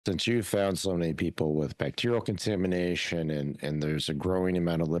Since you found so many people with bacterial contamination and there's a growing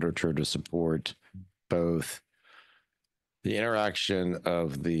amount of literature to support both the interaction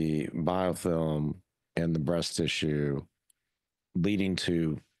of the biofilm and the breast tissue leading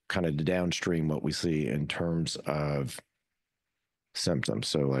to kind of the downstream what we see in terms of symptoms.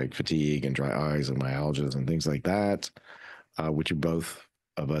 So like fatigue and dry eyes and myalgias and things like that, which you both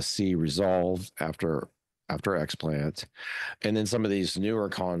of us see resolved after explant. And then some of these newer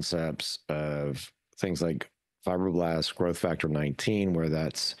concepts of things like fiberglass, growth factor 19, where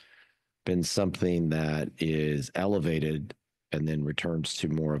that's been something that is elevated and then returns to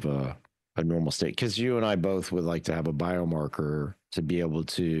more of a normal state. Because you and I both would like to have a biomarker to be able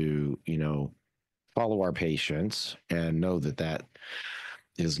to, follow our patients and know that that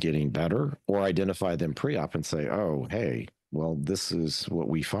is getting better, or identify them pre-op and say, oh, hey, well, this is what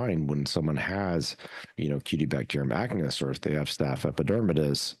we find when someone has, Cutibacterium acnes, or if they have staph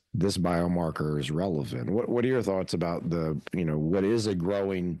epidermidis, this biomarker is relevant. What are your thoughts about what is a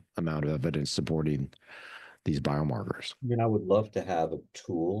growing amount of evidence supporting these biomarkers? I mean, I would love to have a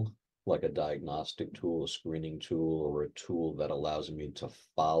tool like a diagnostic tool, a screening tool, or a tool that allows me to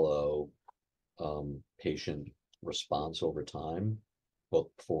follow patient response over time, both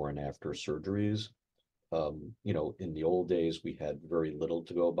before and after surgeries. In the old days, we had very little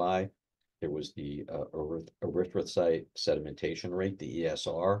to go by. There was the erythrocyte sedimentation rate, the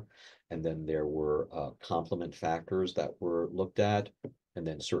ESR, and then there were complement factors that were looked at, and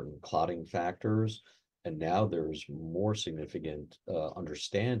then certain clotting factors. And now there's more significant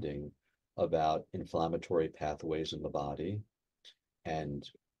understanding about inflammatory pathways in the body and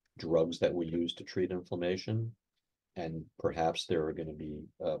drugs that we use to treat inflammation. And perhaps there are going to be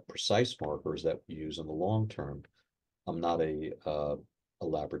precise markers that we use in the long term. I'm not a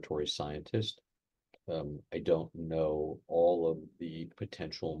laboratory scientist. I don't know all of the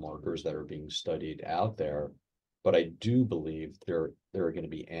potential markers that are being studied out there, but I do believe there are going to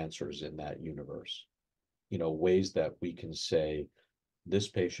be answers in that universe. Ways that we can say this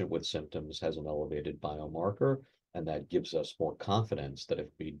patient with symptoms has an elevated biomarker, and that gives us more confidence that if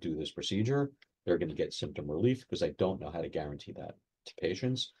we do this procedure, they're going to get symptom relief, because I don't know how to guarantee that to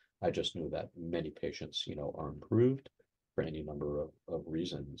patients. I just knew that many patients, are improved for any number of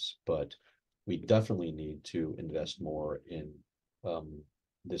reasons, but we definitely need to invest more in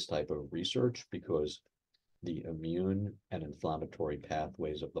this type of research, because the immune and inflammatory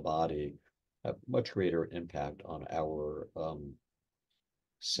pathways of the body have much greater impact on our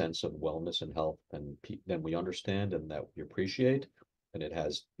sense of wellness and health than we understand and that we appreciate. And it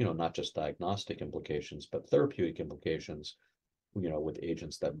has, not just diagnostic implications, but therapeutic implications, with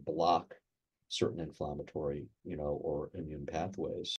agents that block certain inflammatory, or immune pathways.